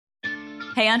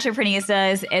Hey,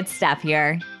 Entrepreneuristas, it's Steph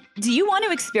here. Do you want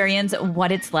to experience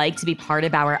what it's like to be part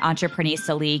of our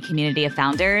Entreprenista League community of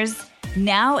founders?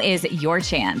 Now is your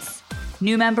chance.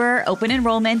 New member open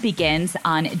enrollment begins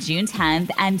on June 10th,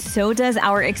 and so does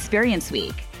our Experience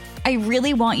Week. I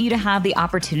really want you to have the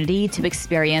opportunity to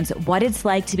experience what it's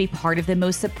like to be part of the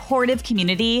most supportive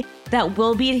community that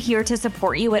will be here to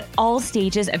support you at all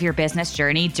stages of your business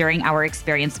journey during our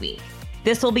Experience Week.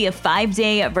 This will be a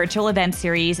 5-day virtual event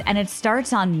series, and it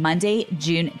starts on Monday,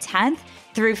 June 10th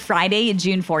through Friday,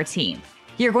 June 14th.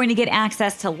 You're going to get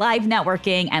access to live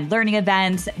networking and learning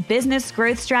events, business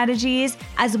growth strategies,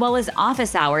 as well as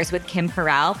office hours with Kim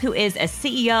Perrell, who is a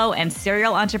CEO and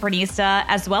serial entrepreneurista,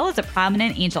 as well as a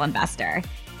prominent angel investor.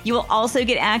 You will also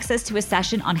get access to a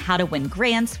session on how to win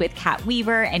grants with Kat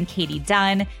Weaver and Katie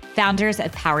Dunn, founders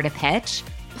of Power to Pitch.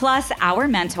 Plus, our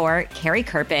mentor, Carrie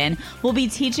Kerpen, will be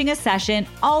teaching a session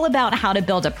all about how to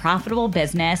build a profitable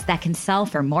business that can sell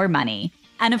for more money.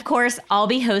 And of course, I'll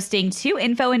be hosting 2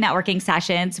 info and networking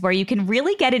sessions where you can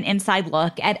really get an inside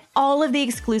look at all of the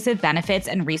exclusive benefits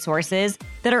and resources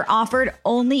that are offered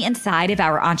only inside of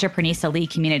our Entreprenista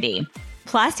League community.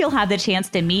 Plus, you'll have the chance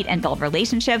to meet and build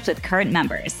relationships with current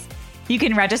members. You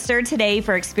can register today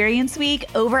for Experience Week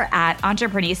over at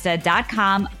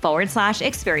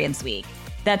entreprenista.com/Experience Week.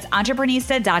 That's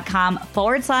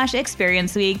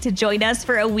entreprenista.com/Experience Week to join us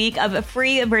for a week of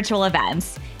free virtual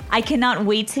events. I cannot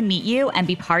wait to meet you and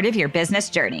be part of your business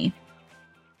journey.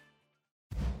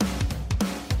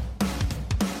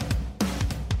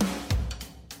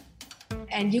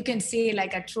 And you can see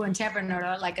like a true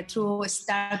entrepreneur, like a true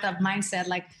startup mindset.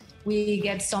 Like we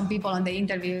get some people on the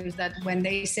interviews that when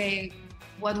they say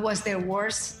what was their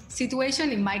worst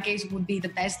situation, in my case would be the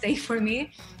best day for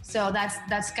me. So that's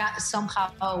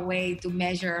somehow a way to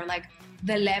measure like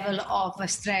the level of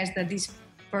stress that this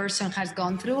person has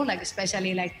gone through, like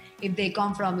especially like if they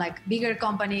come from like bigger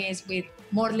companies with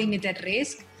more limited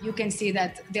risk, you can see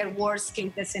that their worst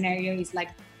case scenario is like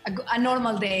a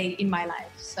normal day in my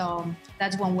life. So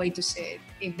that's one way to see it,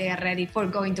 if they are ready for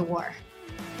going to war.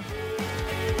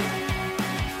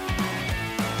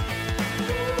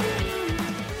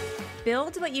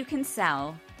 Build what you can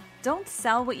sell. Don't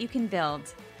sell what you can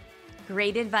build.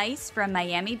 Great advice from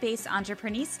Miami-based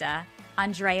entreprenista,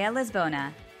 Andrea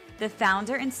Lisbona, the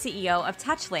founder and CEO of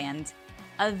Touchland,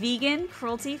 a vegan,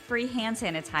 cruelty-free hand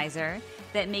sanitizer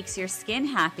that makes your skin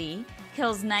happy,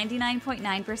 kills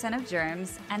 99.9% of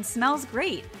germs, and smells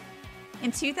great.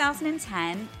 In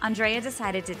 2010, Andrea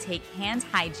decided to take hand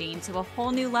hygiene to a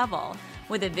whole new level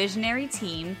with a visionary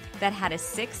team that had a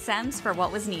sixth sense for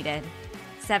what was needed.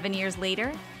 7 years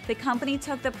later, the company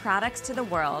took the products to the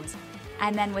world,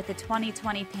 and then with the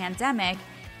 2020 pandemic,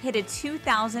 hit a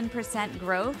 2,000%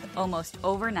 growth almost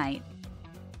overnight.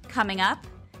 Coming up,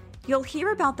 you'll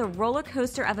hear about the roller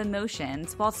coaster of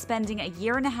emotions while spending a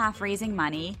year and a half raising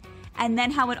money, and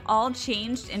then how it all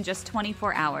changed in just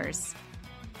 24 hours.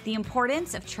 The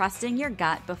importance of trusting your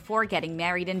gut before getting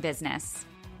married in business.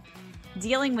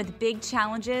 Dealing with big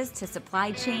challenges to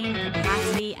supply chain,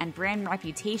 capacity, and brand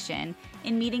reputation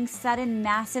in meeting sudden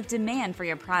massive demand for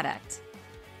your product.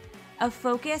 A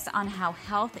focus on how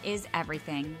health is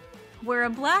everything, where a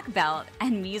black belt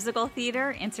and musical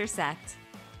theater intersect,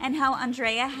 and how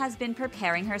Andrea has been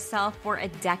preparing herself for a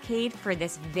decade for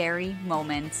this very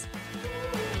moment.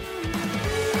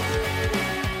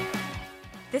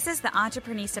 This is the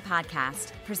Entreprenista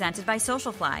Podcast, presented by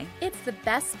Socialfly. It's the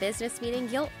best business meeting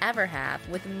you'll ever have,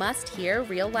 with must-hear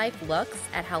real-life looks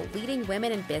at how leading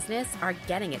women in business are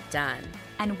getting it done.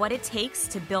 And what it takes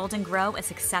to build and grow a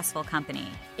successful company.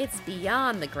 It's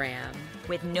beyond the gram.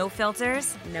 With no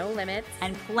filters, no limits,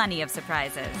 and plenty of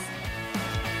surprises.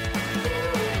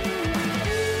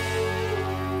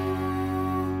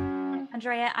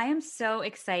 Andrea, I am so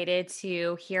excited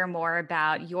to hear more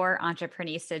about your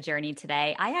Entreprenista journey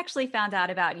today. I actually found out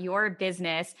about your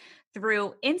business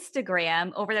through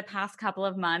Instagram over the past couple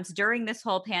of months during this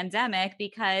whole pandemic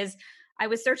because I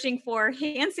was searching for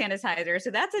hand sanitizer.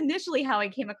 So that's initially how I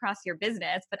came across your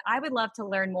business. But I would love to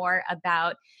learn more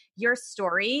about your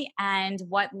story and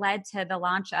what led to the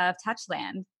launch of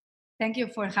Touchland. Thank you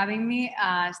for having me,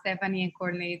 Stephanie and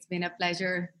Courtney. It's been a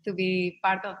pleasure to be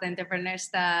part of the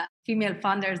Entreprenista female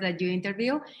founders that you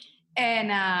interview.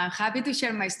 And happy to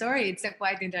share my story. It's a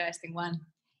quite interesting one.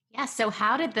 Yeah. So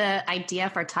how did the idea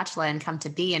for Touchland come to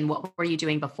be, and what were you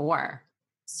doing before?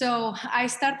 So I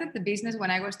started the business when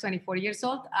I was 24 years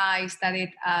old. I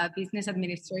studied business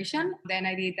administration. Then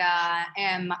I did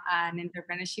an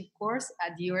entrepreneurship course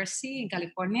at USC in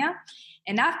California.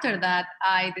 And after that,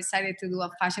 I decided to do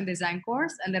a fashion design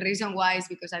course. And the reason why is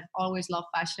because I've always loved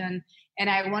fashion. And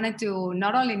I wanted to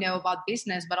not only know about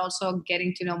business, but also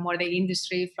getting to know more the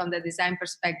industry from the design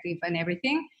perspective and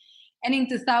everything. And in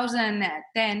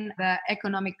 2010, the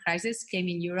economic crisis came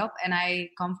in Europe, and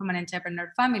I come from an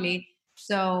entrepreneur family.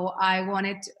 So I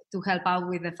wanted to help out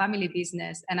with the family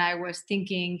business. And I was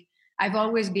thinking, I've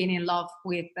always been in love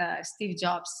with Steve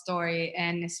Jobs' story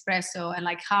and espresso, and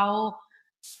like how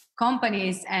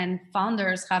companies and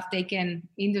founders have taken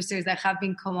industries that have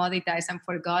been commoditized and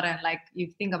forgotten. Like you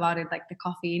think about it, like the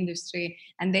coffee industry,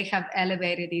 and they have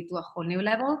elevated it to a whole new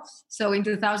level. So in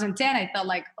 2010, I felt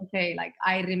like, okay, like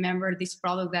I remember this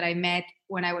product that I met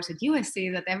when I was at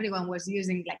USC that everyone was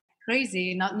using like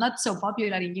crazy, not so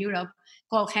popular in Europe,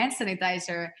 called hand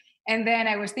sanitizer. And then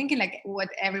I was thinking like what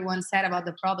everyone said about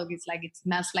the product. It's like, it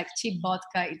smells like cheap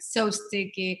vodka. It's so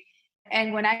sticky.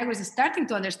 And when I was starting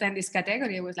to understand this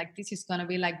category, I was like, this is going to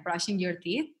be like brushing your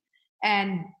teeth.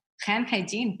 And hand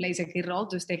hygiene plays a key role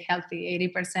to stay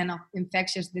healthy. 80% of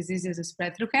infectious diseases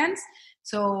spread through hands.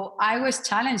 So I was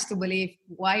challenged to believe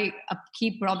why a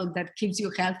key product that keeps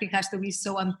you healthy has to be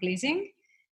so unpleasing.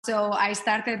 So I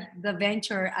started the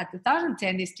venture at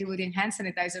 2010 distributing hand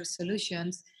sanitizer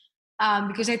solutions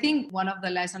because I think one of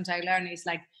the lessons I learned is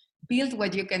like build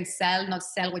what you can sell, not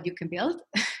sell what you can build.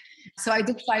 So I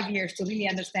took 5 years to really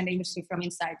understand the industry from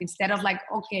inside. Instead of like,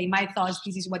 okay, my thoughts,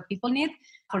 this is what people need.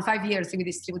 For 5 years, we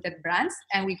distributed brands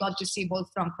and we got to see both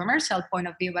from commercial point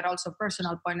of view, but also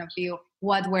personal point of view,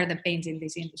 what were the pains in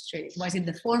this industry? Was it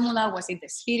the formula? Was it the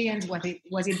experience?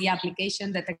 Was it the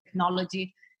application, the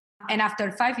technology? And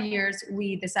after 5 years,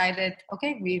 we decided,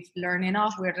 okay, we've learned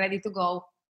enough. We're ready to go.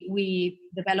 We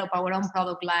develop our own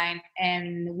product line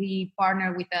and we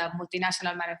partner with a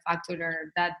multinational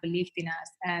manufacturer that believed in us.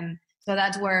 And so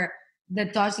that's where the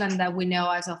Touchland that we know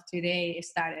as of today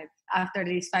started after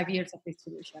these 5 years of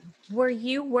distribution. Were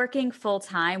you working full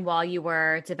time while you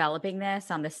were developing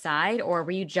this on the side, or were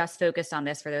you just focused on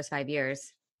this for those 5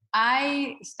 years?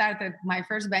 I started my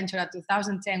first venture at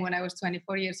 2010 when I was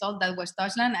 24 years old. That was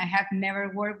Touchland. I have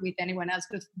never worked with anyone else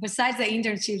besides the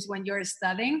internships when you're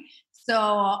studying. So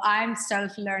I'm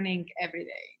self-learning every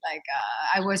day. Like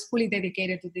I was fully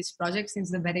dedicated to this project since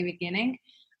the very beginning.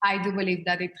 I do believe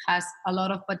that it has a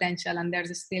lot of potential and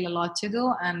there's still a lot to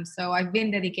do. And so I've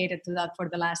been dedicated to that for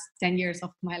the last 10 years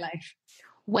of my life.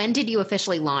 When did you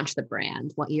officially launch the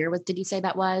brand? What year did you say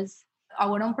that was?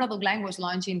 Our own product line was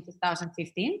launched in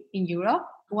 2015 in Europe.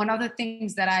 One of the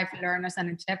things that I've learned as an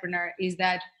entrepreneur is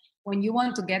that when you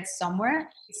want to get somewhere,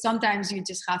 sometimes you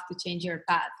just have to change your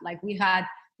path. Like we had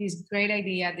this great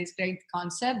idea, this great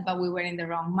concept, but we were in the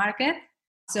wrong market.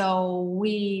 So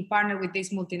we partnered with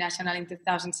this multinational in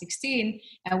 2016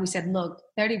 and we said, look,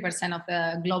 30% of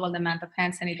the global demand of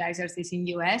hand sanitizers is in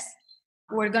US.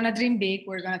 We're going to dream big.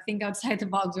 We're going to think outside the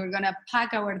box. We're going to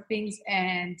pack our things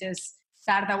and just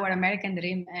start our American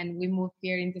dream. And we moved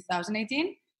here in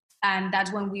 2018. And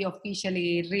that's when we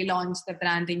officially relaunched the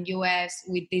brand in US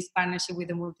with this partnership with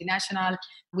the multinational.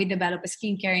 We developed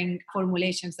skincare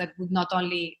formulations that would not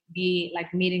only be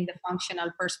like meeting the functional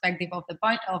perspective of the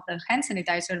point of the hand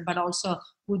sanitizer, but also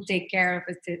would take care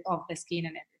of the skin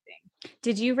and everything.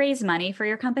 Did you raise money for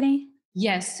your company?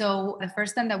 Yes. So the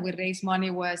first time that we raised money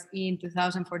was in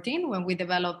 2014 when we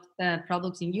developed the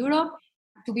products in Europe.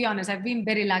 To be honest, I've been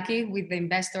very lucky with the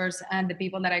investors and the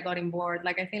people that I got on board.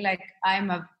 Like, I feel like I'm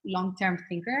a long-term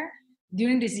thinker.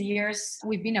 During these years,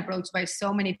 we've been approached by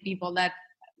so many people that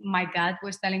my gut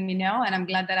was telling me no, and I'm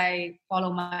glad that I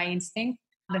follow my instinct.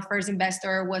 The first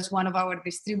investor was one of our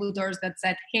distributors that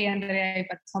said, hey, Andrea, if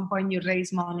at some point you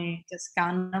raise money, just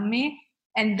count on me.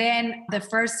 And then the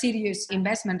first serious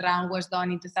investment round was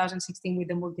done in 2016 with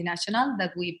the multinational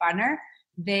that we partner.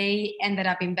 They ended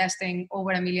up investing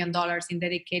over $1 million in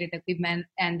dedicated equipment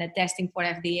and the testing for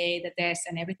FDA, the tests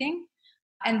and everything.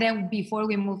 And then before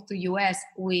we moved to US,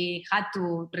 we had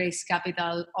to raise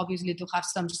capital, obviously, to have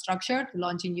some structure to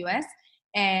launch in US.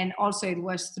 And also it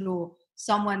was through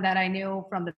someone that I knew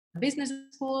from the business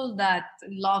school that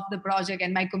loved the project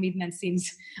and my commitment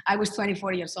since I was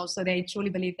 24 years old. So they truly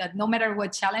believe that no matter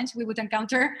what challenge we would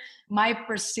encounter, my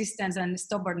persistence and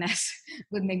stubbornness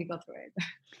would make me go through it.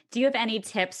 Do you have any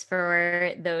tips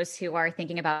for those who are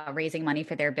thinking about raising money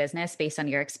for their business based on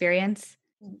your experience?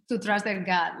 To trust their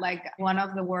gut, like one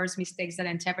of the worst mistakes that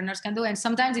entrepreneurs can do. And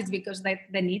sometimes it's because they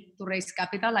need to raise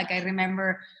capital. Like I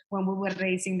remember when we were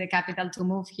raising the capital to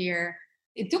move here,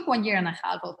 it took 1.5 years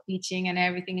of pitching and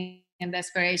everything. and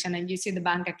desperation, and you see the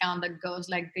bank account that goes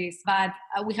like this. But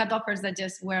we had offers that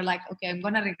just were like, okay, I'm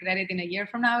going to regret it in a year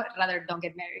from now, rather don't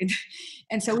get married.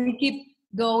 And so we keep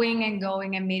going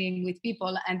and meeting with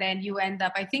people. And then you end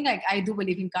up, I think, like, I do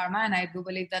believe in karma, and I do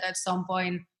believe that at some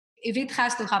point, if it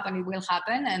has to happen, it will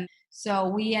happen. And so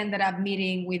we ended up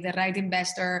meeting with the right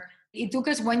investor. It took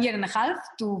us 1.5 years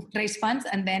to raise funds,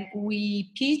 and then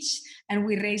we pitched and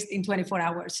we raised in 24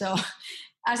 hours. So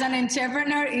as an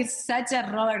entrepreneur, it's such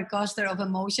a roller coaster of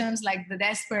emotions, like the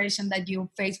desperation that you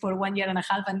face for 1.5 years,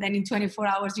 and then in 24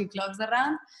 hours you close the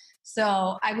round.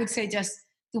 So I would say just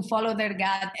to follow their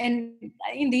gut. And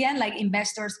in the end, like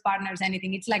investors, partners,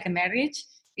 anything, it's like a marriage.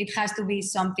 It has to be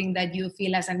something that you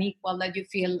feel as an equal, that you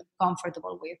feel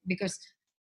comfortable with. Because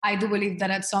I do believe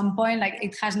that at some point, like,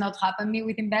 it has not happened me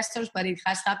with investors, but it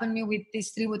has happened me with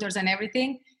distributors and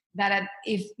everything, that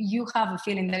if you have a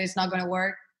feeling that it's not going to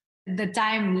work, the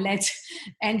time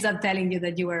ends up telling you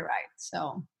that you were right.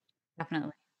 So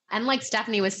Definitely. And like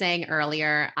Stephanie was saying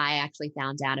earlier, I actually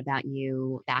found out about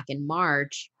you back in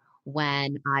March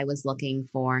when I was looking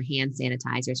for hand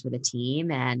sanitizers for the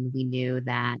team. And we knew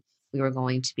that we were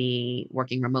going to be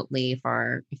working remotely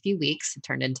for a few weeks. It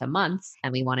turned into months,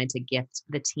 and we wanted to gift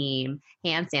the team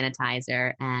hand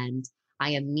sanitizer. And I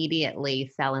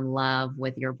immediately fell in love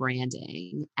with your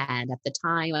branding. And at the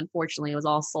time, unfortunately, it was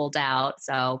all sold out.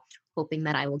 So hoping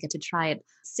that I will get to try it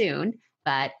soon.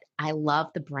 But I love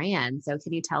the brand. So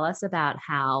can you tell us about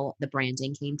how the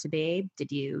branding came to be?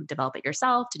 Did you develop it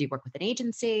yourself? Did you work with an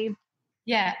agency?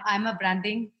 yeah, I'm a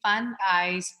branding fan.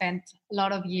 I spent a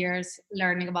lot of years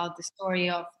learning about the story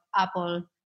of Apple,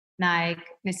 Nike,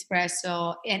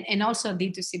 Nespresso, and also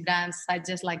D2C brands such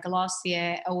as like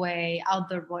Glossier, Away,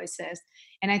 Outdoor Voices.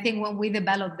 And I think when we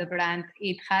develop the brand,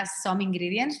 it has some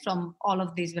ingredients from all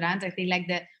of these brands. I think like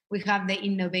we have the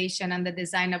innovation and the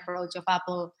design approach of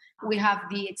Apple. We have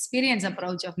the experience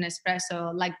approach of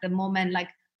Nespresso, like the moment, like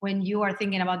when you are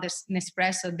thinking about this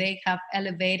Nespresso, they have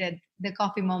elevated the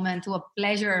coffee moment to a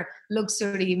pleasure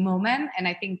luxury moment. And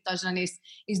I think Touchland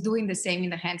is doing the same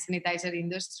in the hand sanitizer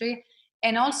industry.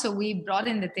 And also we brought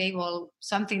in the table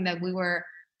something that we were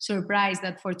surprised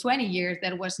that for 20 years,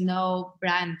 there was no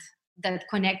brand that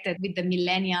connected with the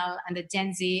millennial and the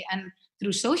Gen Z and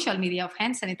through social media of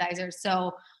hand sanitizers.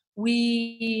 So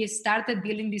we started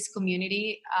building this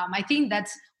community. I think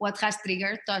that's what has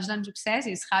triggered Touchland success,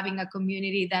 is having a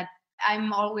community that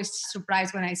I'm always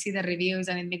surprised when I see the reviews,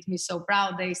 and it makes me so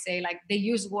proud. They say, like, they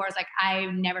use words like, I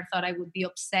never thought I would be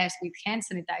obsessed with hand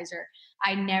sanitizer.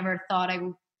 I never thought I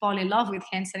would fall in love with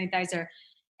hand sanitizer.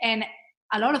 And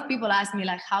a lot of people ask me,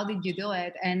 like, how did you do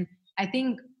it? And I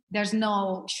think there's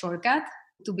no shortcut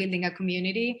to building a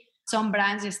community. Some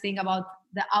brands just think about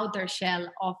the outer shell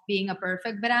of being a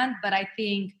perfect brand. But I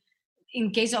think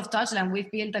in case of Touchland, we've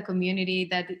built a community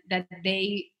that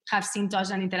they have seen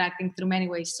Touchland interacting through many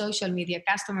ways: social media,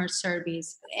 customer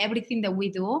service, everything that we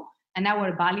do. And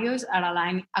our values are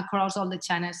aligned across all the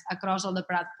channels, across all the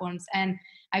platforms. And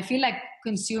I feel like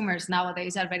consumers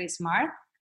nowadays are very smart,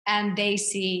 and they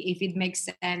see if it makes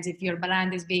sense, if your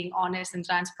brand is being honest and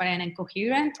transparent and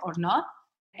coherent or not.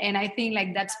 And I think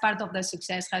like that's part of the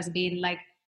success has been like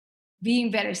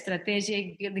being very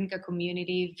strategic, building a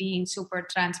community, being super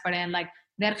transparent. Like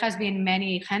there has been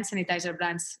many hand sanitizer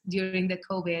brands during the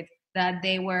COVID that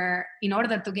they were, in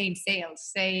order to gain sales,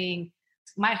 saying,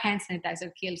 my hand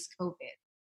sanitizer kills COVID.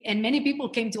 And many people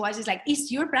came to us, it's like,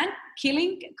 is your brand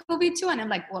killing COVID too? And I'm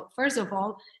like, well, first of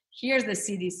all, here's the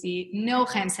CDC. No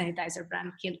hand sanitizer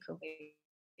brand killed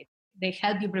COVID. They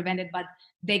help you prevent it, but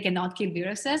they cannot kill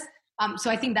viruses.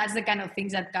 So I think that's the kind of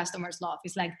things that customers love.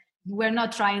 It's like, we're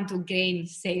not trying to gain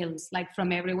sales like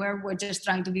from everywhere. We're just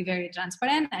trying to be very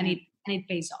transparent, and it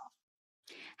pays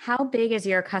off. How big is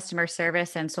your customer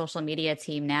service and social media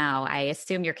team now? I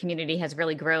assume your community has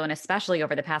really grown, especially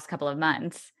over the past couple of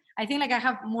months. I think like I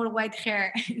have more white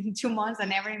hair in 2 months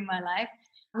than ever in my life.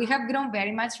 We have grown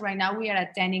very much. Right now we are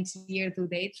at 10x year to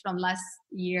date from last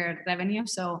year revenue.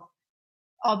 So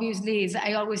obviously,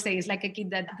 I always say it's like a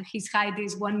kid that his height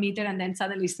is 1 meter and then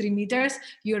suddenly it's 3 meters.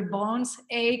 Your bones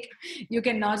ache. You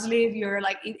cannot sleep. You're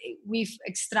like, we've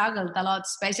struggled a lot,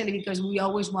 especially because we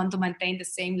always want to maintain the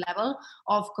same level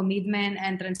of commitment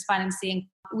and transparency. And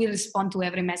we respond to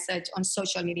every message on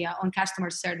social media, on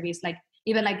customer service, like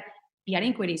even like PR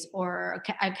inquiries or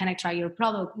can I try your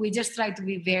product? We just try to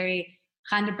be very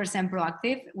 100%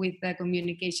 proactive with the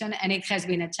communication, and it has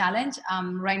been a challenge.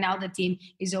 Right now the team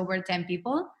is over 10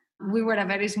 people. We were a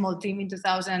very small team in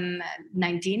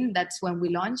 2019. That's when we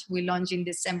launched. We launched in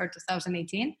December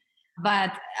 2018.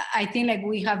 But I think like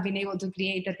we have been able to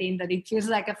create a team that it feels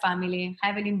like a family,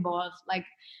 heavily involved. Like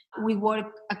We work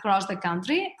across the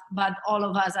country, but all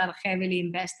of us are heavily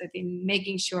invested in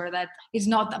making sure that it's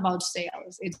not about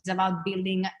sales. It's about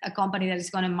building a company that is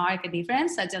going to mark a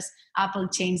difference, such as Apple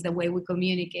changed the way we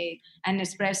communicate and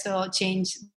Nespresso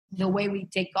changed the way we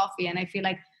take coffee. And I feel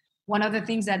like one of the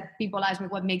things that people ask me,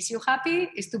 what makes you happy,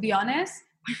 is, to be honest,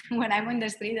 when I'm on the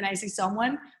street and I see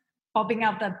someone popping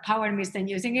up the power mist and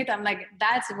using it, I'm like,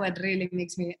 that's what really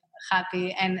makes me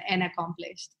happy and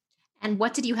accomplished. And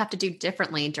what did you have to do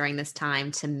differently during this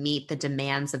time to meet the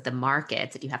demands of the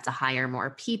market? Did you have to hire more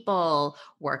people,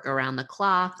 work around the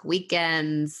clock,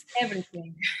 weekends?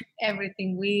 Everything.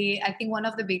 I think one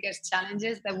of the biggest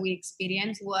challenges that we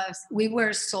experienced was we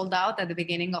were sold out at the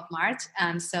beginning of March.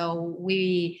 And so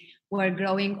we were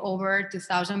growing over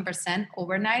 2,000%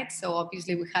 overnight. So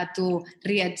obviously we had to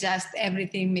readjust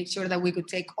everything, make sure that we could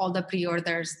take all the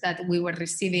pre-orders that we were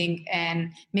receiving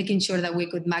and making sure that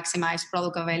we could maximize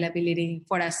product availability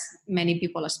for as many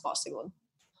people as possible.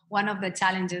 One of the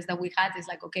challenges that we had is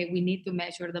like, okay, we need to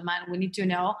measure demand. We need to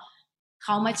know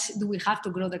how much do we have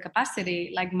to grow the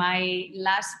capacity? Like my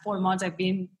last 4 months, I've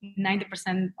been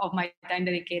 90% of my time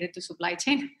dedicated to supply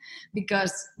chain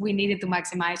because we needed to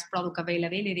maximize product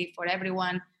availability for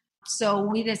everyone. So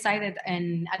we decided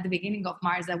at the beginning of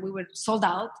March that we were sold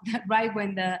out. Right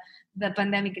when the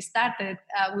pandemic started,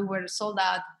 we were sold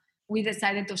out. We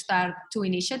decided to start 2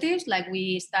 initiatives. Like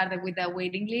we started with a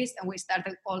waiting list and we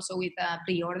started also with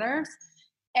pre-orders.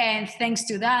 And thanks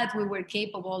to that, we were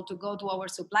capable to go to our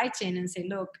supply chain and say,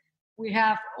 look, we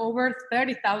have over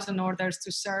 30,000 orders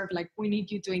to serve. Like, we need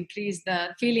you to increase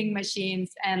the filling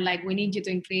machines and like, we need you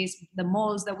to increase the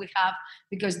molds that we have,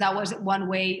 because that was one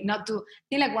way not to, I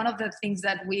think like one of the things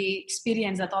that we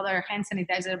experienced that other hand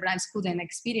sanitizer brands couldn't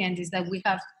experience is that we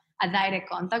have a direct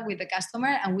contact with the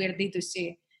customer and we're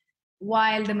D2C.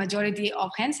 While the majority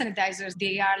of hand sanitizers,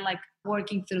 they are like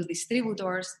working through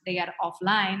distributors, they are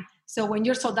offline. So when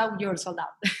you're sold out, you're sold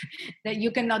out. That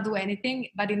you cannot do anything.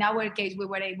 But in our case, we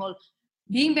were able,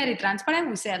 being very transparent,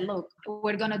 we said, look,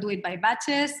 we're going to do it by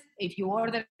batches. If you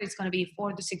order, it's going to be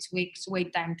 4 to 6 weeks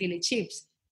wait time till it ships.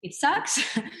 It sucks,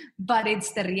 but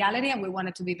it's the reality. And we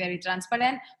wanted to be very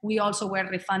transparent. We also were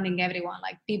refunding everyone,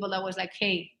 like people that was like,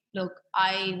 hey, look,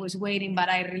 I was waiting, but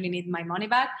I really need my money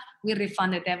back. We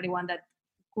refunded everyone that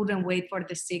couldn't wait for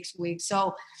the 6 weeks.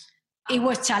 So it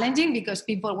was challenging because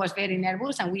people was very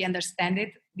nervous, and we understand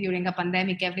it. During a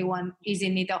pandemic, everyone is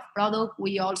in need of product.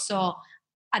 We also,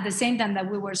 at the same time that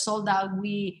we were sold out,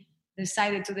 we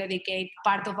decided to dedicate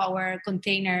part of our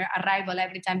container arrival.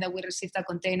 Every time that we received a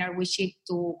container, we shipped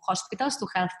to hospitals, to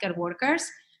healthcare workers.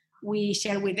 We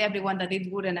shared with everyone that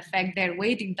it wouldn't affect their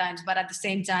waiting times, but at the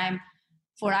same time,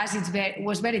 for us, it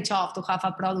was very tough to have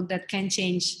a product that can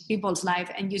change people's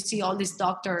life. And you see all these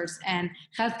doctors and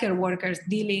healthcare workers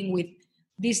dealing with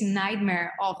this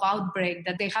nightmare of outbreak,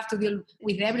 that they have to deal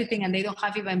with everything and they don't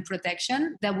have even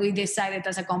protection, that we decided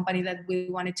as a company that we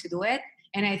wanted to do it.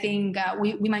 And I think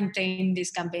we maintained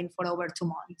this campaign for over 2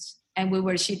 months. And we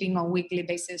were shipping on a weekly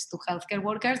basis to healthcare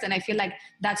workers. And I feel like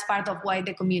that's part of why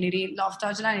the community loves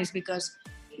Touchland, is because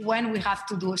when we have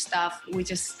to do stuff, we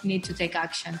just need to take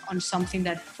action on something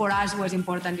that for us was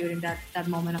important during that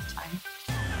moment of time.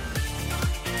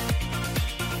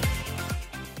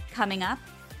 Coming up,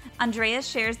 Andrea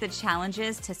shares the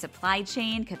challenges to supply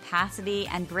chain, capacity,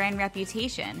 and brand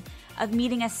reputation of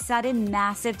meeting a sudden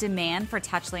massive demand for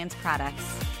Touchland's products.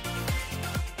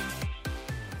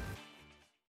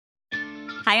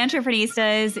 Hi,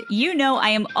 Entreprenistas. You know I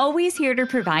am always here to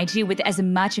provide you with as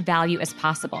much value as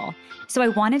possible. So I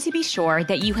wanted to be sure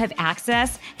that you have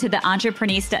access to the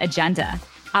Entreprenista Agenda,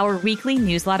 our weekly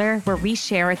newsletter where we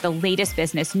share the latest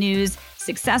business news,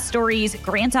 success stories,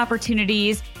 grant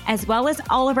opportunities, as well as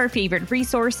all of our favorite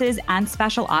resources and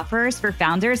special offers for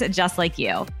founders just like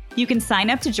you. You can sign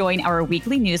up to join our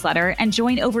weekly newsletter and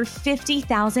join over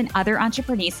 50,000 other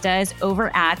Entreprenistas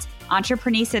over at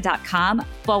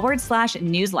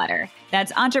entreprenista.com/newsletter.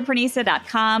 That's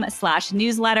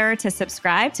entreprenista.com/newsletter to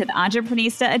subscribe to the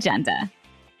Entreprenista Agenda.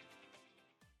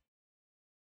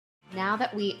 Now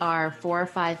that we are 4 or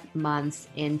 5 months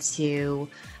into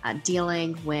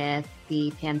dealing with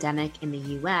the pandemic in the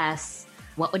US,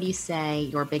 what would you say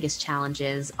your biggest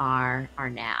challenges are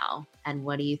now? And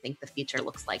what do you think the future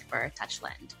looks like for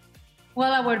Touchland?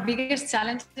 Well, our biggest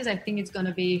challenges, I think it's going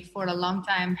to be for a long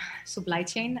time, supply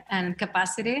chain and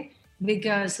capacity,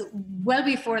 because well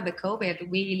before the COVID,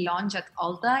 we launched at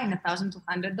Ulta in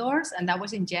 1,200 doors, and that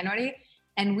was in January,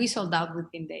 and we sold out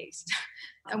within days.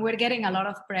 And we're getting a lot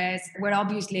of press where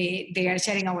obviously they are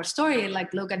sharing our story.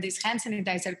 Like, look at this hand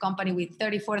sanitizer company with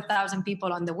 34,000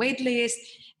 people on the wait list.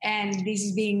 And this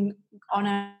is being on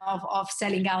and off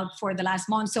selling out for the last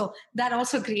month. So that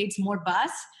also creates more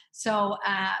buzz. So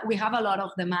we have a lot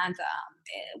of demand.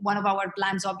 One of our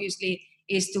plans, obviously,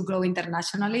 is to grow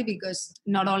internationally, because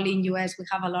not only in US, we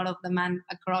have a lot of demand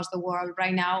across the world.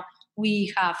 Right now,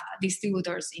 we have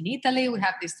distributors in Italy, we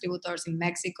have distributors in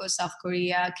Mexico, South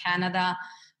Korea, Canada,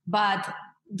 but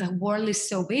the world is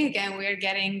so big, and we're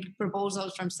getting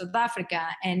proposals from South Africa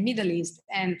and Middle East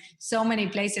and so many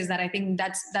places that I think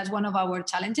that's one of our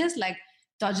challenges. Like,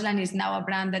 Touchland is now a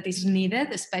brand that is needed,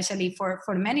 especially for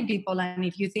many people. And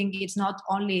if you think it's not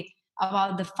only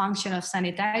about the function of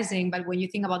sanitizing, but when you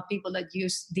think about people that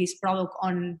use this product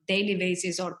on daily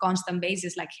basis or constant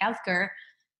basis, like healthcare,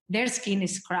 their skin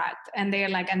is cracked. And they're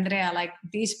like, Andrea, like,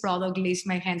 this product leaves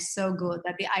my hands so good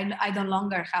that I no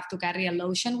longer have to carry a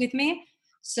lotion with me.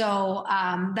 So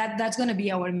that's going to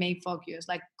be our main focus,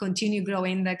 like continue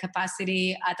growing the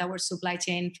capacity at our supply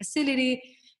chain facility,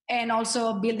 and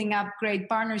also building up great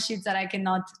partnerships that I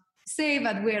cannot say,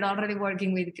 but we're already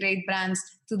working with great brands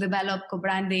to develop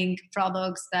co-branding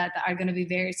products that are going to be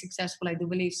very successful, I do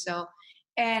believe so.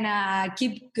 And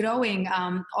keep growing.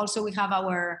 Also, we have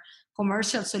our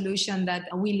commercial solution that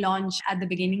we launched at the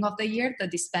beginning of the year, the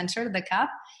dispenser, the cup.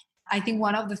 I think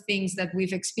one of the things that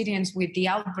we've experienced with the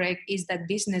outbreak is that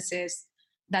businesses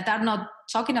that are not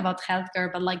talking about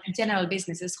healthcare, but like general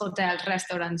businesses, hotels,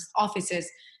 restaurants, offices,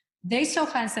 they saw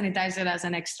hand sanitizer as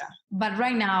an extra. But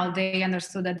right now they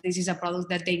understood that this is a product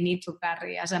that they need to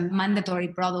carry as a mandatory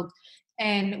product.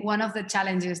 And one of the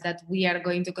challenges that we are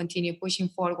going to continue pushing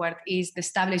forward is the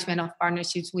establishment of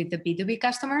partnerships with the B2B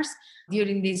customers.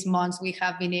 During these months, we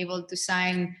have been able to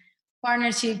sign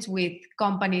partnerships with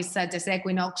companies such as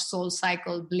Equinox,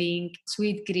 SoulCycle, Blink,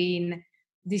 Sweetgreen,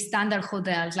 the standard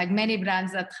hotels, like many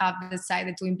brands that have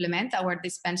decided to implement our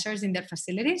dispensers in their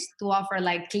facilities to offer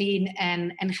like clean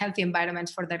and healthy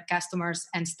environments for their customers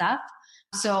and staff.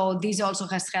 So this also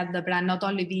has helped the brand not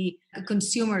only be a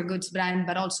consumer goods brand,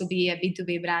 but also be a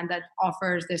B2B brand that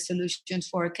offers the solutions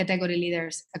for category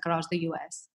leaders across the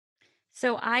US.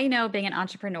 So I know, being an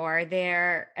entrepreneur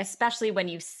there, especially when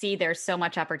you see there's so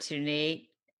much opportunity,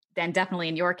 then definitely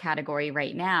in your category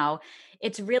right now,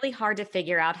 it's really hard to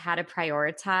figure out how to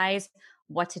prioritize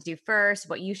what to do first,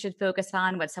 what you should focus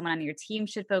on, what someone on your team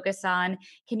should focus on.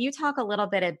 Can you talk a little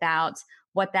bit about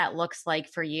what that looks like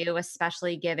for you,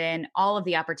 especially given all of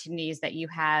the opportunities that you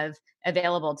have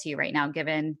available to you right now,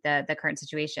 given the current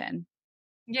situation?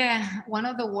 Yeah, one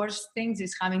of the worst things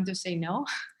is having to say no,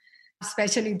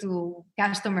 especially to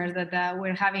customers that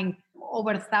we're having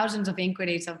over thousands of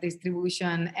inquiries of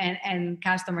distribution and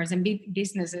customers and big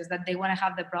businesses that they want to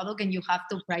have the product, and you have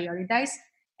to prioritize.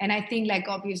 And I think like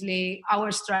obviously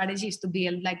our strategy is to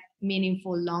build like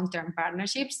meaningful long-term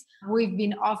partnerships. We've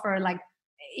been offered like,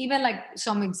 even like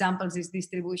some examples is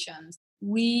distributions.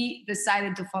 We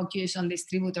decided to focus on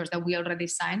distributors that we already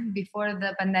signed before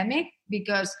the pandemic,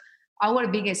 because our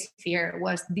biggest fear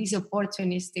was this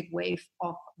opportunistic wave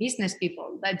of business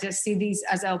people that just see this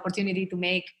as an opportunity to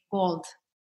make gold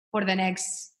for the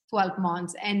next 12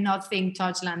 months and not think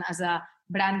Touchland as a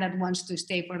brand that wants to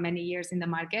stay for many years in the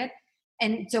market.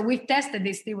 And so we've tested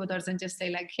distributors and just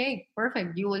say like, hey,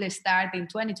 perfect, you will start in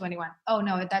 2021. Oh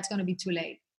no, that's going to be too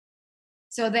late.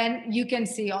 So then you can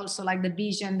see also like the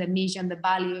vision, the mission, the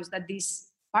values that these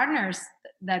partners,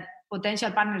 that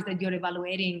potential partners that you're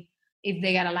evaluating, if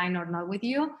they are aligned or not with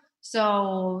you.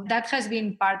 So that has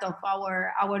been part of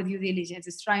our due diligence,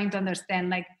 is trying to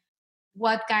understand like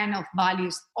what kind of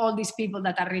values all these people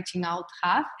that are reaching out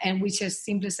have, and we just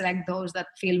simply select those that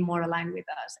feel more aligned with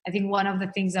us. I think one of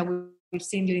the things that we've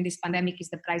seen during this pandemic is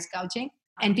the price gouging,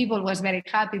 and people was very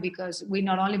happy because we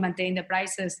not only maintain the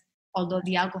prices, although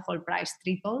the alcohol price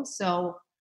tripled. So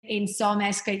in some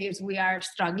SKUs we are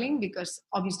struggling because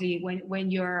obviously when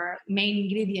your main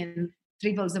ingredient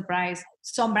triples the price,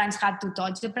 some brands had to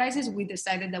touch the prices. We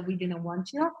decided that we didn't want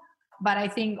to. But I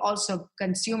think also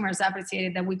consumers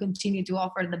appreciated that we continue to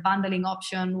offer the bundling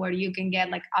option where you can get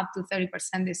like up to 30%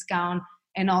 discount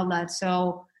and all that.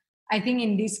 So I think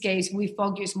in this case, we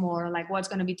focus more like what's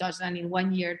going to be Touchland in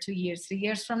 1 year, 2 years, 3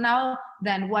 years from now,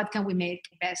 than what can we make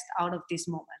best out of this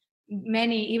moment.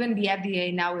 Even the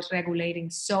FDA now is regulating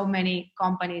so many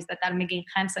companies that are making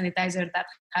hand sanitizer that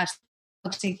has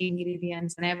toxic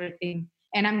ingredients and everything.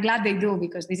 And I'm glad they do,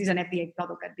 because this is an FDA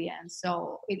product at the end.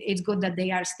 So it's good that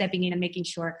they are stepping in and making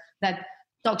sure that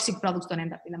toxic products don't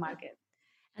end up in the market.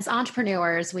 As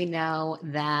entrepreneurs, we know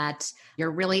that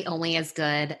you're really only as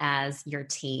good as your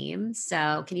team.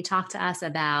 So, can you talk to us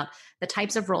about the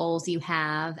types of roles you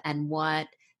have and what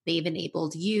they've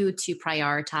enabled you to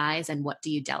prioritize, and what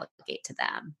do you delegate to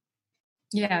them?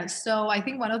 Yeah, so I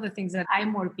think one of the things that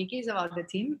I'm more picky is about the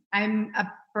team. I'm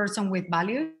a person with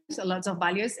values, a lot of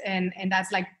values, and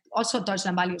that's like also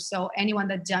touchdown values. So anyone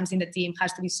that jumps in the team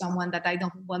has to be someone that I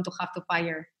don't want to have to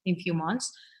fire in few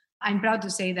months. I'm proud to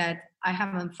say that I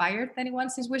haven't fired anyone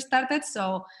since we started.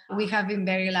 So we have been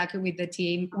very lucky with the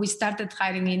team. We started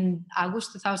hiring in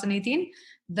August 2018.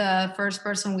 The first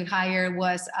person we hired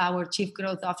was our chief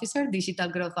growth officer, digital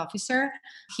growth officer.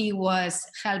 He was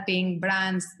helping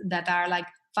brands that are like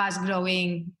fast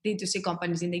growing D2C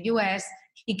companies in the US.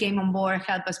 He came on board,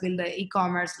 helped us build the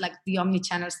e-commerce, like the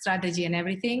omni-channel strategy and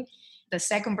everything. The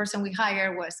second person we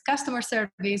hired was customer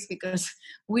service, because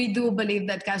we do believe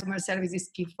that customer service is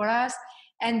key for us.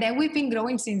 And then we've been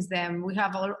growing since then. We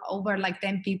have over like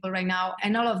 10 people right now,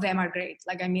 and all of them are great.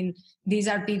 Like, I mean, these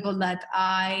are people that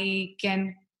I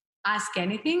can ask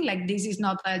anything. Like, this is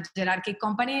not a hierarchic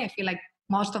company. I feel like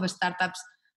most of the startups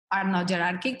are not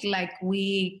hierarchic. Like,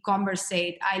 we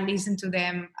conversate. I listen to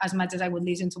them as much as I would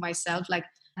listen to myself. Like,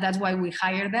 that's why we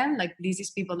hire them. Like, this is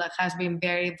people that has been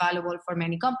very valuable for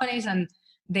many companies, and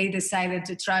they decided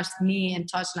to trust me and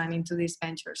Touchland into this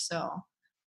venture. So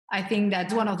I think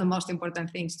that's one of the most important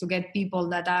things, to get people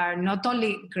that are not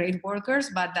only great workers,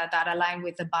 but that are aligned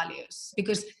with the values.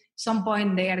 Because some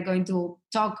point they are going to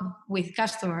talk with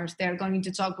customers, they're going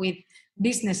to talk with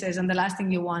businesses, and the last thing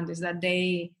you want is that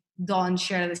they don't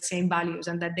share the same values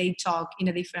and that they talk in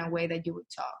a different way that you would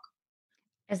talk.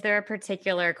 Is there a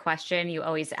particular question you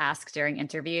always ask during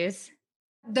interviews?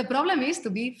 The problem is, to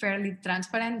be fairly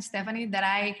transparent, Stephanie, that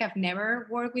I have never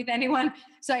worked with anyone.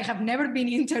 So I have never been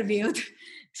interviewed.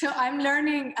 So I'm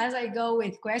learning as I go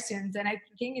with questions. And I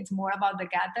think it's more about the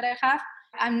gut that I have.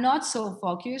 I'm not so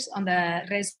focused on the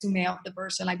resume of the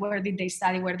person, like where did they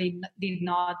study, where they did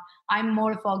not. I'm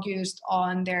more focused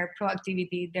on their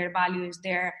proactivity, their values,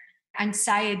 their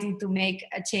anxiety to make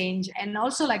a change, and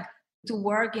also like to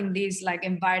work in this like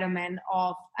environment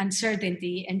of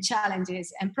uncertainty and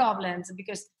challenges and problems,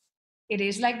 because it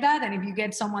is like that. And if you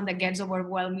get someone that gets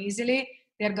overwhelmed easily,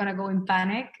 they're going to go in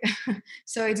panic.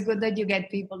 So it's good that you get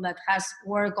people that has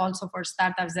worked also for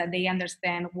startups, that they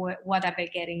understand what are they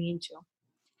getting into.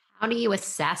 How do you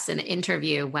assess an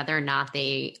interview whether or not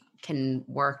they can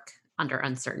work under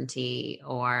uncertainty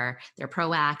or they're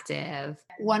proactive?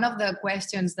 One of the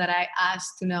questions that I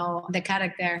asked to know the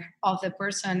character of the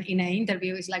person in an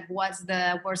interview is like, what's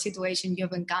the worst situation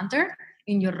you've encountered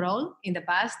in your role in the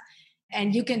past?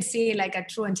 And you can see like a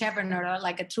true entrepreneur,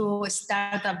 like a true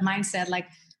startup mindset. Like,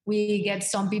 we get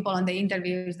some people on the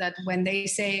interviews that when they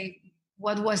say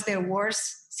what was their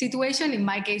worst situation, in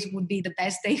my case would be the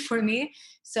best day for me.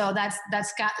 So that's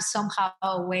somehow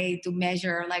a way to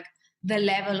measure like the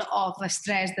level of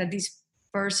stress that this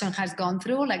person has gone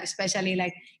through, like especially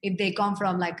like if they come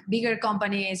from like bigger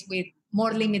companies with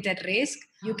more limited risk,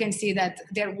 you can see that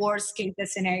their worst case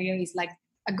scenario is like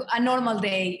a normal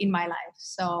day in my life.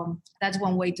 So that's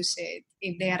one way to say it,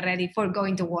 if they are ready for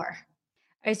going to war.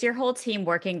 Is your whole team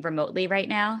working remotely right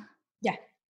now? Yeah.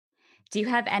 Do you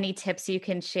have any tips you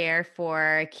can share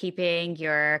for keeping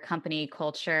your company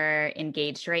culture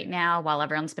engaged right now while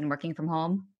everyone's been working from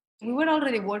home? We were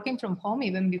already working from home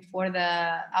even before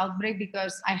the outbreak,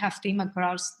 because I have team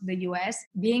across the US.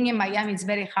 Being in Miami, it's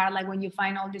very hard. Like, when you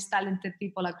find all these talented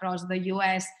people across the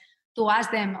US, to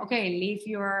ask them, okay, leave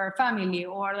your family,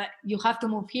 or you have to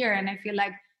move here. And I feel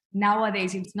like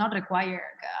nowadays it's not required.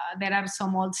 There are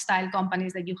some old style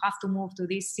companies that you have to move to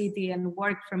this city and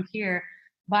work from here.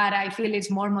 But I feel it's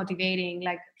more motivating.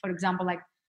 Like, for example, like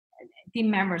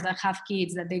team members that have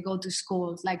kids, that they go to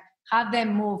schools, like have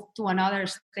them move to another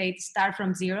state, start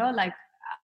from zero. Like,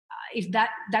 if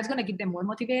that's going to keep them more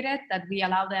motivated, that we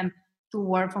allow them to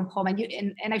work from home.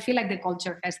 And I feel like the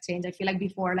culture has changed. I feel like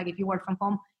before, like if you work from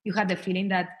home, you had the feeling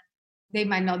that they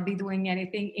might not be doing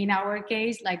anything. In our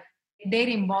case, like their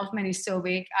involvement is so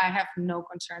big, I have no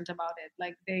concerns about it.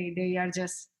 Like they are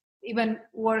just even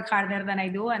work harder than I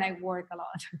do, and I work a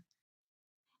lot.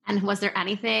 And was there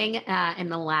anything in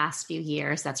the last few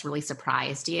years that's really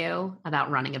surprised you about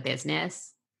running a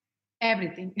business?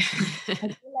 Everything. I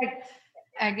feel like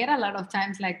I get a lot of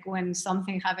times, like when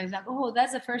something happens, like, oh,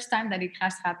 that's the first time that it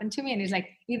has happened to me. And it's like,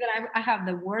 either I have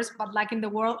the worst bad luck in the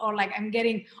world, or like I'm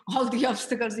getting all the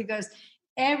obstacles, because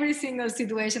every single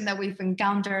situation that we've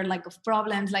encountered, like of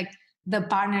problems, like the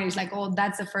partner is like, oh,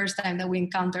 that's the first time that we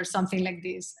encounter something like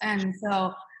this. And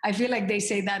so I feel like they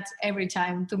say that every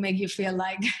time to make you feel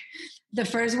like the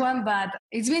first one, but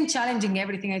it's been challenging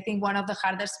everything. I think one of the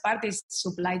hardest part is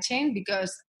supply chain,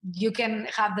 because you can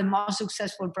have the most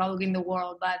successful product in the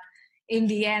world, but in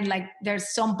the end, like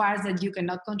there's some parts that you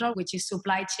cannot control, which is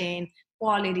supply chain,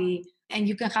 quality, and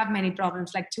you can have many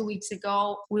problems. Like 2 weeks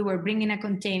ago, we were bringing a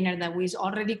container that was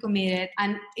already committed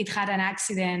and it had an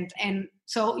accident. And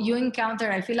so you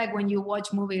encounter, I feel like when you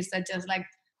watch movies that just like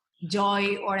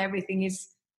joy or everything is,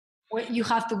 you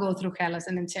have to go through hell as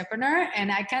an entrepreneur.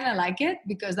 And I kind of like it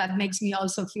because that makes me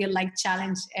also feel like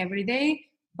challenged every day,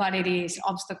 but it is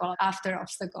obstacle after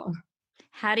obstacle.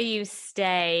 How do you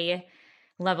stay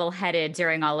level-headed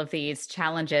during all of these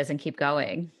challenges and keep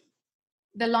going?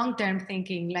 The long-term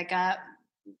thinking, like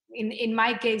in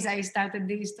my case, I started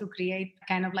this to create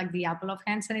kind of like the Apple of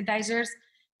hand sanitizers,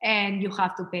 and you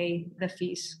have to pay the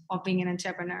fees of being an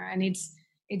entrepreneur. And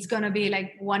it's going to be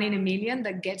like 1 in a million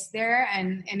that gets there.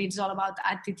 And it's all about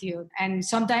attitude. And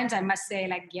sometimes I must say,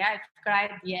 like, yeah, I've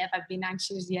cried. Yeah, I've been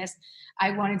anxious. Yes,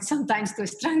 I wanted sometimes to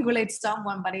strangulate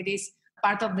someone, but it is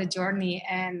part of the journey.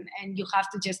 And you have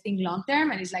to just think long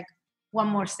term. And it's like one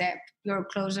more step. You're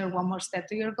closer, one more step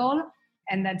to your goal.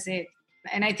 And that's it.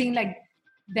 And I think like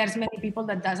there's many people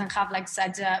that doesn't have like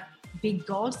such a big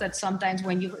goals, that sometimes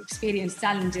when you experience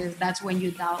challenges, that's when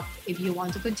you doubt if you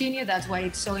want to continue. That's why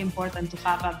it's so important to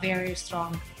have a very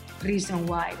strong reason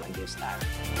why when you start.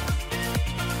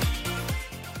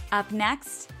 Up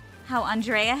next, how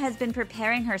Andrea has been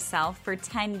preparing herself for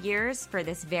 10 years for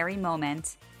this very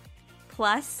moment.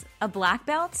 Plus, a black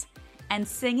belt and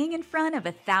singing in front of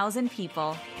 1,000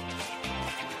 people.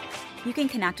 You can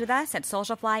connect with us at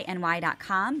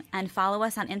socialflyny.com and follow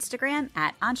us on Instagram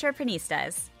at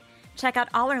Entreprenistas. Check out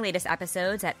all our latest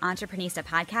episodes at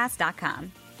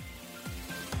entreprenistapodcast.com.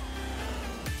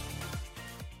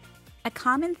 A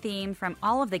common theme from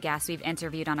all of the guests we've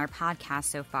interviewed on our podcast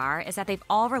so far is that they've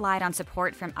all relied on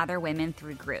support from other women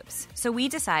through groups. So we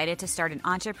decided to start an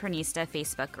Entreprenista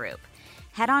Facebook group.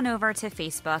 Head on over to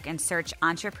Facebook and search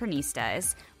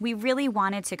Entreprenistas. We really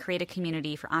wanted to create a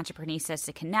community for entreprenistas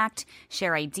to connect,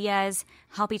 share ideas,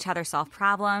 help each other solve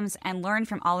problems, and learn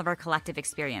from all of our collective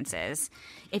experiences.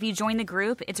 If you join the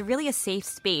group, it's really a safe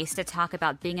space to talk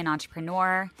about being an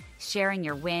entrepreneur, sharing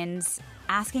your wins,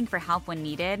 asking for help when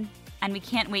needed, and we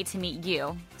can't wait to meet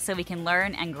you so we can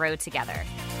learn and grow together.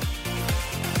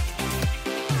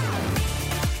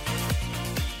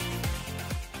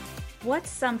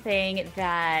 What's something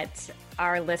that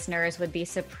our listeners would be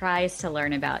surprised to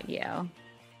learn about you?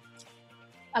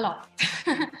 A lot.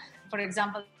 For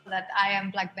example, that I am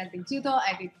black belt in judo.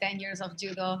 I did 10 years of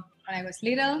judo when I was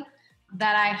little.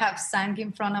 That I have sung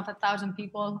in front of 1,000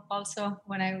 people also.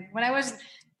 When I was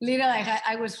little,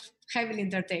 I was heavily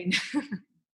entertained.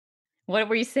 What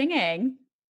were you singing?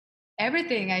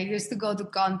 Everything. I used to go to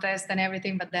contests and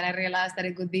everything, but then I realized that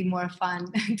it would be more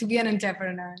fun to be an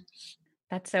entrepreneur.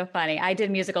 That's so funny. I did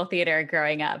musical theater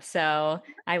growing up, so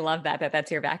I love that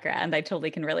that's your background. I totally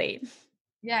can relate.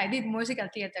 Yeah, I did musical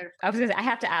theater. I was gonna say, I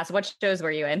have to ask, what shows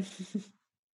were you in?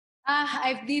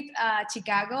 I did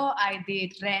Chicago. I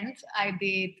did Rent. I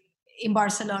did in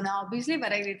Barcelona, obviously,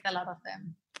 but I did a lot of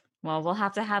them. Well, we'll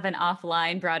have to have an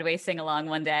offline Broadway sing-along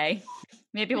one day.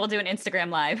 Maybe we'll do an Instagram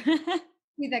Live.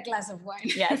 With a glass of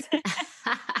wine. Yes.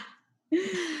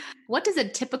 What does a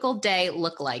typical day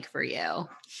look like for you?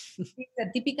 It's a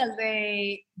typical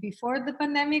day before the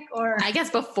pandemic, or I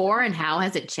guess before, and how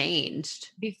has it changed?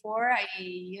 Before, I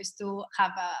used to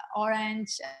have a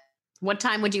orange. What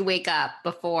time would you wake up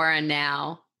before and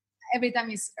now? Every time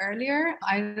is earlier.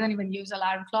 I don't even use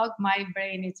alarm clock. My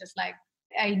brain is just like,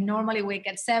 I normally wake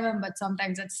at 7, but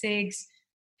sometimes at 6,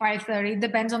 5:30. It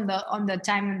depends on the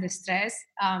time and the stress.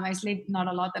 I sleep not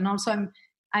a lot, and also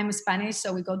I'm Spanish,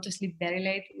 so we go to sleep very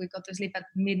late. We go to sleep at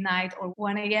midnight or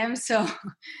 1 a.m. So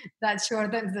that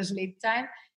shortens the sleep time.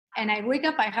 And I wake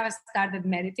up, I have started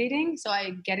meditating. So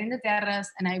I get in the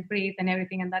terrace and I breathe and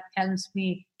everything. And that helps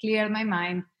me clear my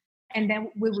mind. And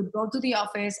then we would go to the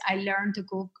office. I learned to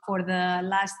cook. For the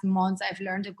last months, I've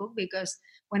learned to cook because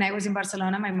when I was in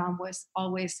Barcelona, my mom was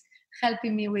always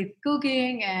helping me with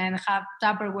cooking and have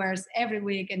Tupperwares every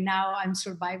week. And now I'm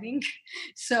surviving.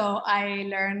 So I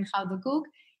learned how to cook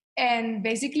and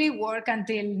basically work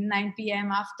until 9 p.m.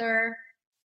 after,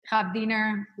 have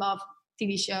dinner, love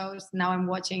TV shows. Now I'm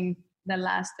watching The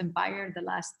Last Empire,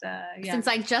 Since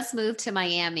I just moved to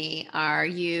Miami, are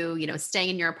you,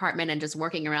 staying in your apartment and just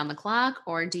working around the clock,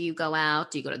 or do you go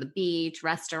out? Do you go to the beach,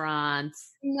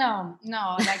 restaurants? No,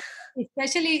 like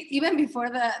especially even before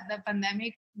the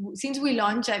pandemic, since we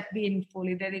launched, I've been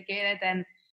fully dedicated and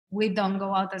we don't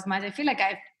go out as much. I feel like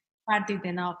I've partied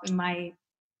enough in my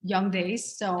young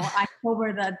days. So I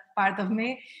cover that part of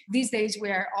me. These days we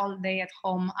are all day at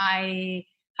home. I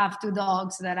have two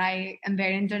dogs that I am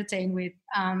very entertained with.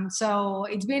 So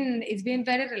it's been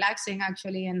very relaxing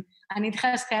actually, and it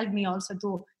has helped me also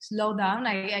to slow down.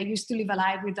 I used to live a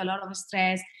life with a lot of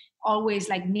stress, always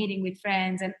like meeting with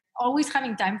friends and always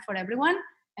having time for everyone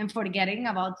and forgetting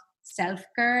about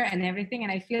self-care and everything.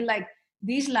 And I feel like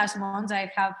these last months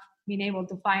I have been able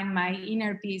to find my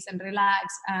inner peace and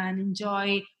relax and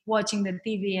enjoy watching the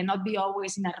TV and not be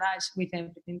always in a rush with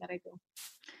everything that I do.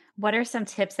 What are some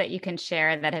tips that you can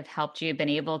share that have helped you been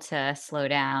able to slow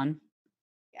down?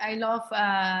 I love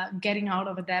getting out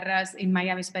of the terrace in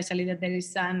Miami, especially that there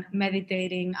is sun,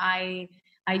 meditating. I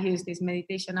use these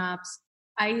meditation apps.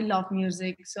 I love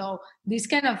music, so this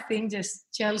kind of thing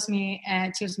just chills me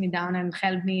down, and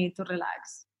help me to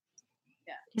relax.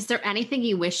 Yeah. Is there anything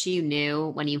you wish you knew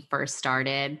when you first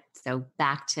started? So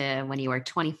back to when you were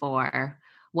 24,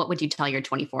 what would you tell your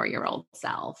 24-year-old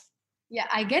self? Yeah,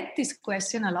 I get this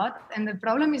question a lot. And the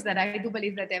problem is that I do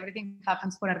believe that everything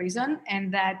happens for a reason.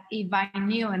 And that if I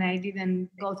knew and I didn't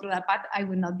go through that path, I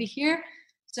would not be here.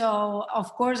 So,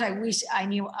 of course, I wish I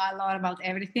knew a lot about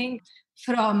everything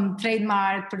from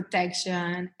trademark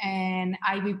protection and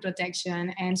IP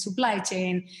protection and supply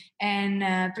chain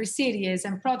and pre-series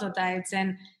and prototypes.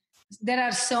 And there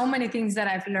are so many things that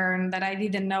I've learned that I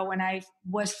didn't know when I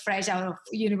was fresh out of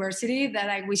university that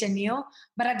I wish I knew.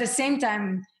 But at the same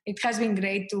time, it has been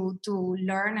great to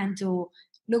learn and to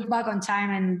look back on time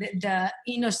and the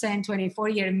innocent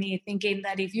 24-year me thinking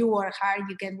that if you work hard,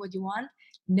 you get what you want.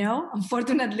 No,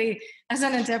 unfortunately, as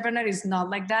an entrepreneur, it's not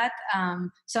like that.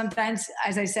 Sometimes,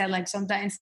 as I said, like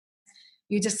sometimes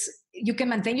you can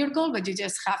maintain your goal, but you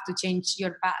just have to change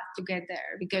your path to get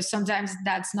there, because sometimes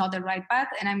that's not the right path.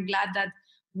 And I'm glad that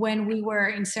when we were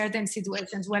in certain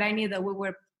situations where I knew that we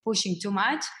were pushing too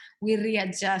much, we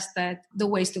readjusted the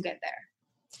ways to get there.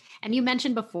 And you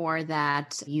mentioned before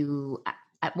that you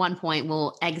at one point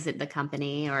will exit the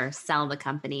company or sell the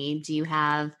company. Do you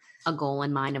have a goal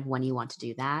in mind of when you want to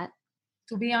do that?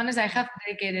 To be honest, I have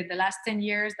dedicated the last 10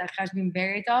 years that has been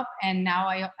very tough. And now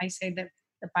I say that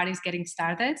the party is getting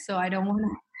started. So I don't want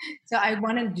to, so I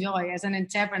want to enjoy as an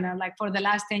entrepreneur. Like for the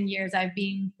last 10 years, I've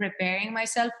been preparing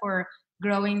myself for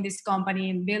growing this company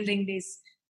and building this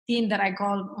team that I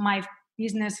call my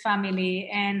business family,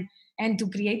 and to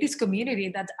create this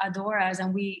community that adore us,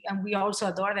 and we also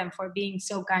adore them for being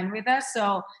so kind with us.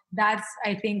 So that's,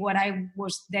 I think, what I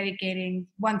was dedicating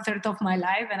 1/3 of my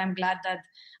life, and I'm glad that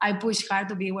I pushed hard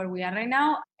to be where we are right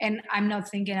now. And I'm not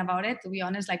thinking about it, to be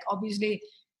honest. Like obviously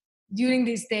during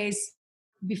these days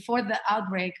before the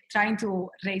outbreak, trying to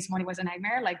raise money was a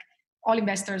nightmare. Like all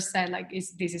investors said, like,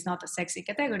 this is not a sexy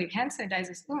category, hand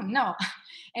sanitizers. Oh, no.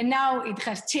 And now it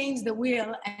has changed the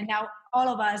wheel. And now all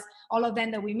of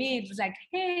them that we meet was like,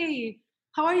 hey,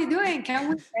 how are you doing? Can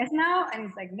we invest now? And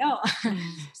it's like, no.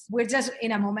 We're just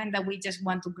in a moment that we just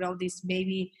want to grow this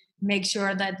baby, make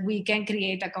sure that we can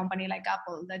create a company like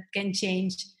Apple that can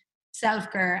change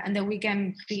self-care, and that we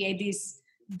can create these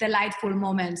delightful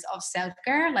moments of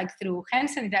self-care, like through hand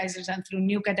sanitizers and through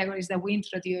new categories that we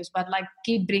introduce, but like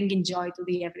keep bringing joy to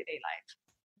the everyday life.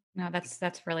 No,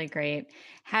 that's really great.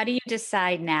 How do you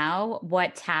decide now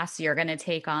what tasks you're going to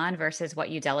take on versus what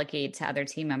you delegate to other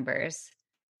team members?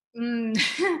 Mm,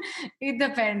 it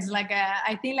depends. Like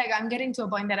I think like I'm getting to a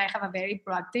point that I have a very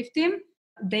proactive team.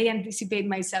 They anticipate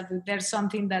myself. If there's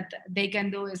something that they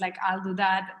can do, is like I'll do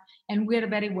that, and we're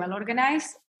very well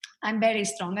organized. I'm very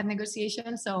strong at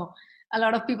negotiation. So a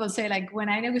lot of people say, like, when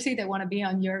I negotiate, I want to be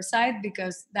on your side,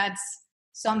 because that's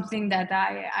something that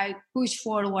I push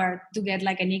forward to get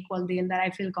like an equal deal that I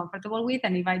feel comfortable with.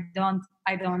 And if I don't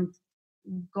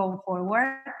go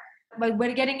forward. But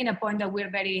we're getting in a point that we're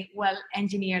very well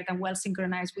engineered and well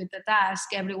synchronized with the task.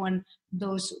 Everyone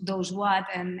knows what,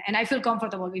 and I feel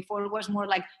comfortable. Before it was more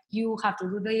like, you have to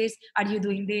do this, are you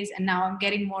doing this? And now I'm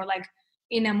getting more like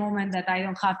in a moment that I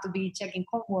don't have to be checking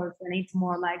homework, and it's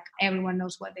more like everyone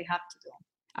knows what they have to do.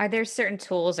 Are there certain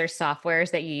tools or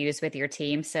softwares that you use with your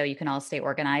team so you can all stay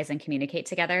organized and communicate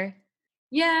together?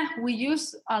 Yeah, we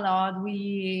use a lot.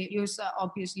 We use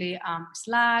obviously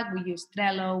Slack, we use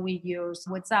Trello, we use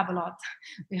WhatsApp a lot.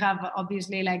 We have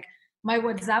obviously like my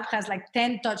WhatsApp has like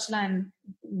 10 touchline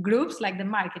groups, like the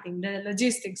marketing, the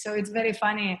logistics. So it's very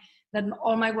funny that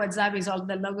all my WhatsApp is all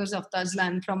the logos of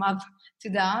Touchland from up to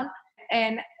down.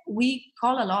 And we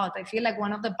call a lot. I feel like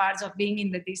one of the parts of being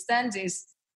in the distance is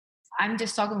I'm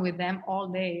just talking with them all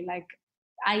day. Like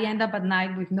I end up at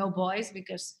night with no voice,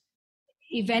 because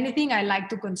if anything, I like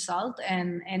to consult,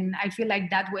 and I feel like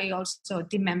that way also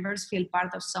team members feel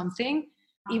part of something,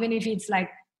 even if it's like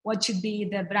what should be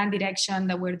the brand direction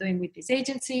that we're doing with this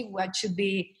agency, what should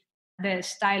be the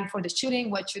style for the shooting,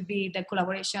 what should be the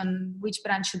collaboration, which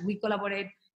brand should we collaborate.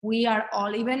 We are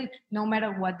all, even no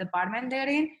matter what department they're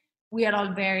in, we are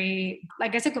all very,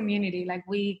 like as a community, like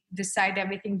we decide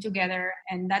everything together,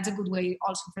 and that's a good way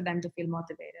also for them to feel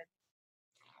motivated.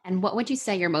 And what would you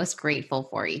say you're most grateful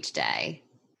for each day?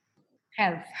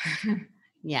 Health.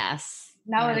 Yes.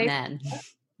 Nowadays,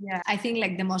 yeah, I think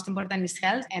like the most important is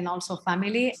health and also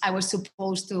family. I was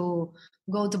supposed to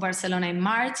go to Barcelona in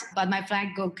March, but my flight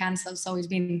got canceled. So it's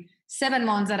been 7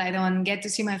 months that I don't get to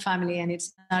see my family, and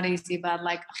it's not easy, but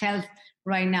like health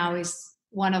right now is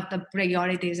one of the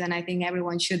priorities. And I think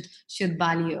everyone should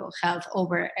value health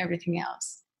over everything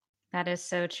else. That is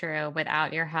so true.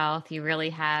 Without your health, you really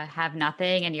have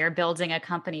nothing. And you're building a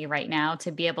company right now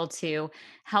to be able to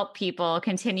help people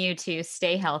continue to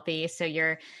stay healthy. So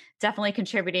you're definitely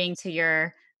contributing to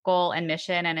your goal and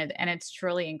mission. And it's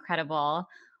truly incredible.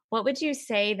 What would you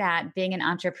say that being an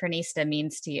entrepreneurista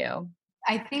means to you?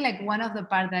 I think like one of the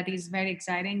parts that is very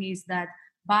exciting is that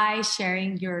by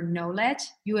sharing your knowledge,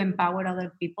 you empower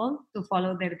other people to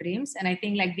follow their dreams. And I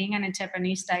think like being an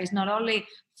entrepreneurista is not only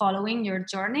following your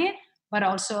journey, but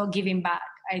also giving back.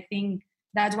 I think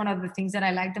that's one of the things that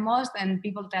I like the most. And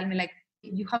people tell me like,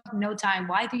 you have no time.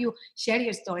 Why do you share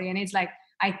your story? And it's like,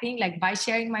 I think like by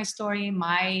sharing my story,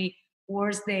 my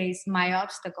worst days, my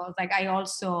obstacles, like I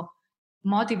also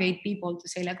motivate people to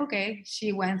say like, okay,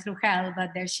 she went through hell,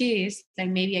 but there she is. Like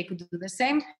maybe I could do the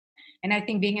same. And I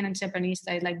think being an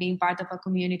entrepreneurista is like being part of a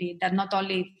community that not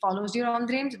only follows your own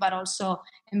dreams, but also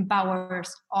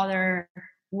empowers other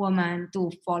women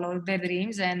to follow their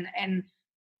dreams, and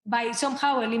by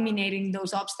somehow eliminating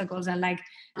those obstacles and like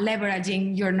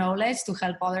leveraging your knowledge to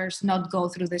help others not go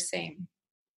through the same.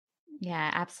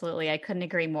 Yeah, absolutely. I couldn't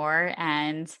agree more.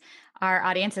 And our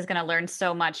audience is going to learn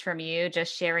so much from you,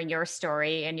 just sharing your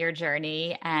story and your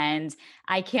journey. And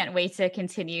I can't wait to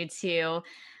continue to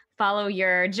follow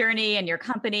your journey and your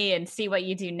company and see what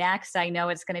you do next. I know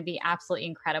it's going to be absolutely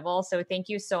incredible. So thank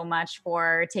you so much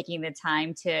for taking the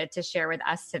time to share with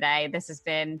us today. This has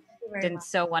been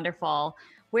so wonderful.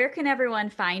 Where can everyone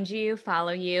find you,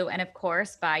 follow you, and of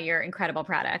course, buy your incredible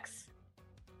products?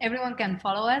 Everyone can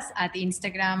follow us at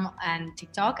Instagram and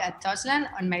TikTok at Touchland,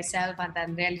 on myself and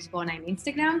Andrea Lisbona on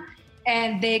Instagram.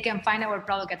 And they can find our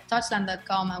product at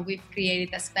touchland.com, and we've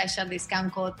created a special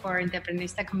discount code for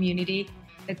Entrepreneurista community.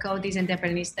 The code is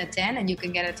Entrepreneurista10, and you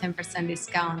can get a 10%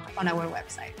 discount on our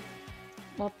website.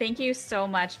 Well, thank you so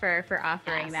much for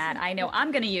offering that. I know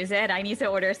I'm going to use it. I need to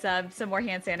order some more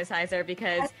hand sanitizer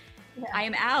because I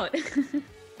am out.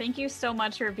 Thank you so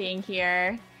much for being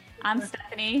here. I'm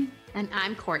Stephanie. And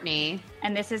I'm Courtney.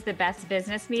 And this is the best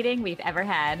business meeting we've ever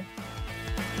had.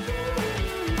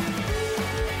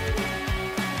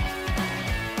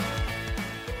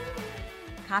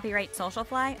 Copyright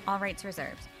Socialfly, all rights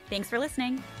reserved. Thanks for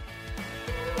listening.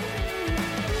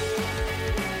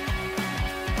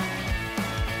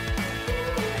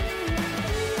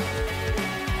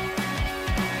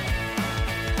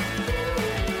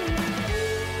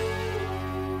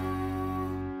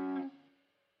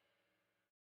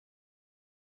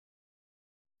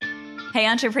 Hey,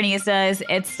 Entrepreneuristas,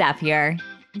 it's Steph here.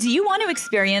 Do you want to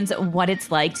experience what it's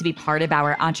like to be part of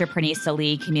our Entreprenista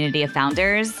League community of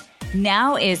founders?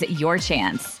 Now is your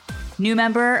chance. New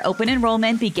member open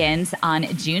enrollment begins on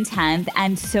June 10th,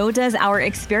 and so does our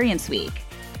Experience Week.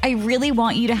 I really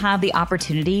want you to have the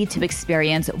opportunity to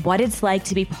experience what it's like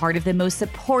to be part of the most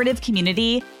supportive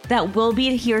community that will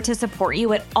be here to support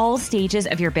you at all stages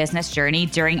of your business journey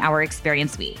during our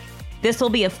Experience Week. This will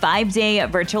be a 5-day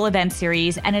virtual event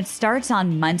series, and it starts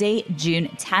on Monday, June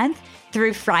 10th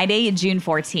through Friday, June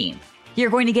 14th. You're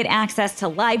going to get access to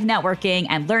live networking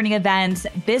and learning events,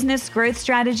 business growth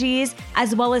strategies,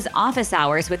 as well as office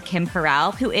hours with Kim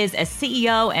Perrell, who is a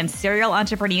CEO and serial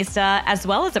entrepreneurista, as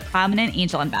well as a prominent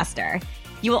angel investor.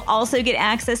 You will also get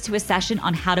access to a session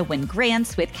on how to win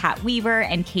grants with Kat Weaver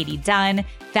and Katie Dunn,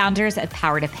 founders of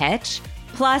Power to Pitch.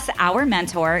 Plus, our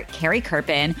mentor, Carrie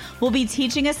Kirpin, will be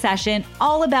teaching a session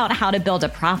all about how to build a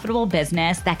profitable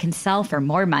business that can sell for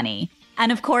more money.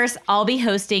 And of course, I'll be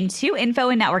hosting 2 info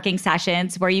and networking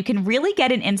sessions where you can really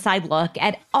get an inside look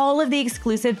at all of the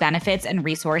exclusive benefits and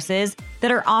resources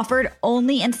that are offered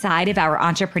only inside of our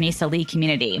Entreprenista League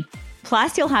community.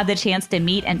 Plus, you'll have the chance to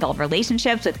meet and build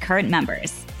relationships with current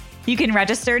members. You can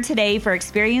register today for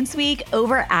Experience Week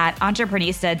over at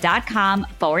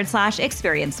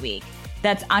entreprenista.com/Experience Week.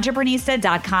 That's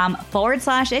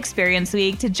entreprenista.com/Experience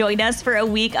Week to join us for a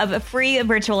week of free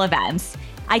virtual events.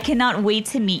 I cannot wait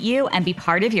to meet you and be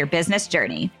part of your business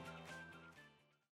journey.